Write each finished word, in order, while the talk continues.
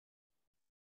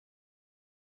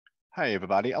Hi,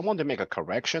 everybody. I want to make a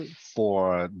correction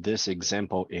for this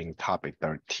example in topic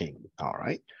 13. All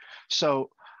right. So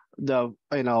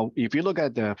if you look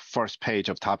at the first page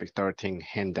of topic 13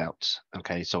 handouts,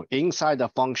 okay, so inside the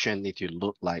function need to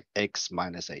look like x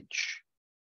minus h.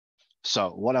 So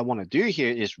what I want to do here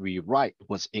is rewrite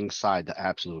what's inside the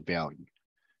absolute value.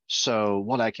 So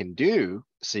what I can do,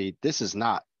 see, this is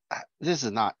not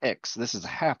x, this is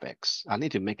half x. I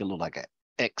need to make it look like a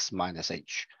x minus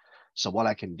h. So what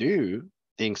I can do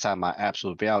inside my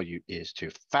absolute value is to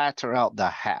factor out the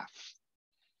half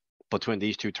between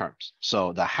these two terms.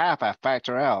 So the half I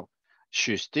factor out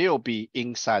should still be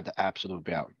inside the absolute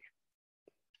value.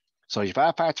 So if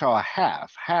I factor out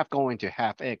half going to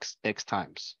half x, x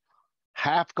times,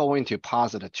 half going to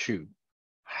positive 2,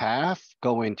 half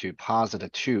going to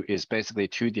positive 2 is basically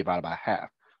 2 divided by half,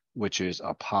 which is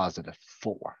a positive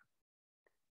 4.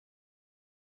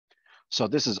 So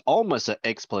this is almost an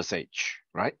x plus h,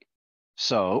 right?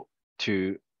 So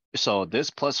this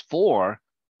plus 4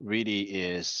 really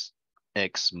is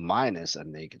x minus a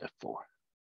negative 4.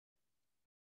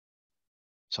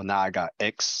 So now I got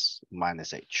x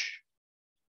minus h.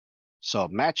 So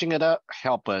matching it up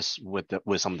help us with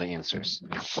some of the answers.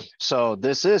 So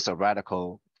this is a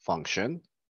radical function.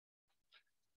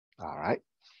 All right.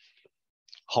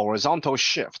 Horizontal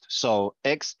shift. So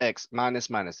x minus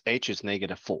h is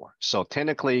negative 4. So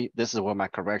technically, this is where my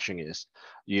correction is.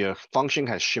 Your function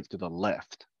has shifted to the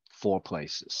left 4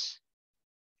 places.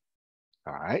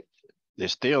 All right.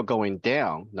 It's still going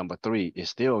down. Number 3 is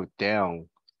still down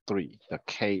 3. The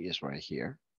k is right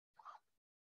here.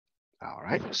 All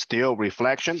right. Still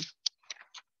reflection.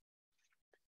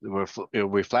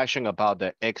 Reflection about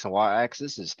the x and y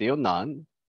axis is still none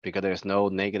because there's no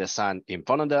negative sign in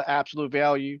front of the absolute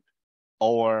value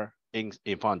or in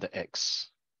front of the x.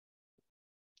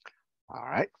 All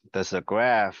right, does the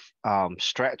graph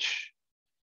stretch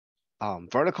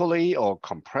vertically or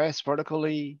compress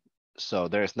vertically? So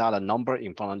there's not a number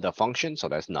in front of the function, so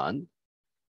that's none.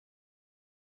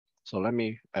 So let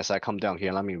me, as I come down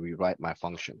here, let me rewrite my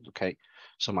function, okay?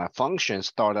 So my function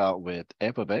start out with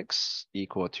f of x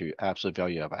equal to absolute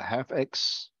value of a half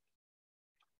x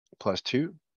plus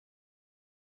 2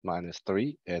 minus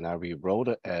 3, and I rewrote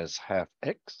it as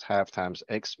half times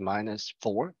x minus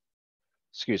 4,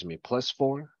 excuse me, plus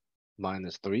 4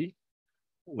 minus 3,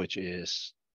 which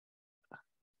is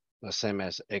the same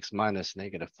as x minus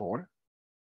negative 4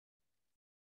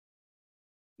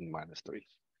 minus 3.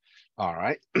 All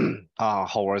right,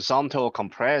 horizontal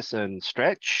compress and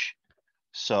stretch.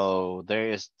 So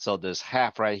there's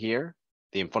half right here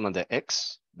in front of the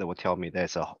x that will tell me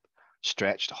there's a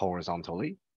stretched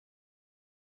horizontally.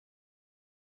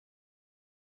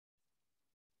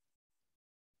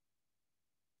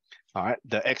 All right,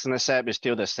 the x-intercept is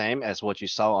still the same as what you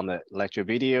saw on the lecture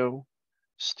video.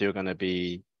 Still gonna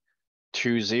be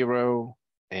 2, 0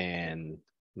 and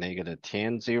negative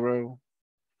 10, 0.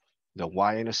 The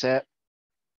y-intercept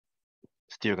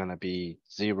still gonna be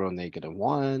 0, negative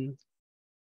 1.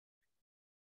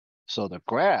 So the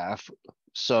graph,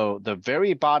 so the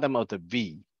very bottom of the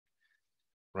V,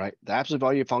 right? The absolute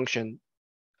value function,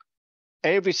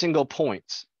 every single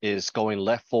point is going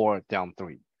left 4, down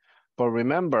 3. But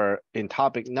remember in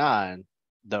topic 9,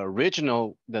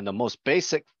 the most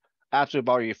basic absolute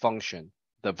value function,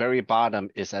 the very bottom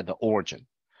is at the origin.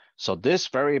 So this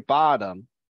very bottom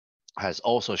has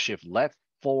also shift left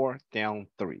 4, down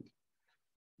 3.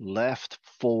 Left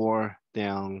 4,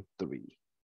 down 3.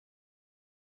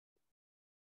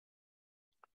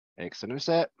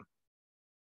 X-intercept,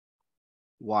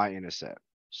 y-intercept.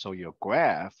 So your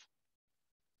graph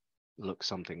looks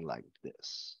something like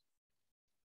this.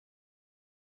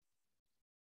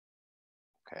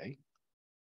 Okay.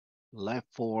 Left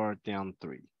 4, down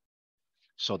 3.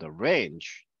 So the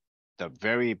range, the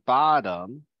very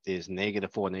bottom is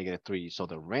negative 4, negative 3. So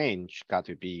the range got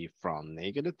to be from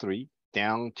negative 3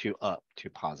 down to up to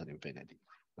positive infinity.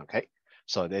 Okay.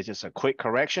 So there's just a quick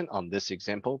correction on this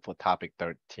example for topic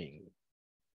 13.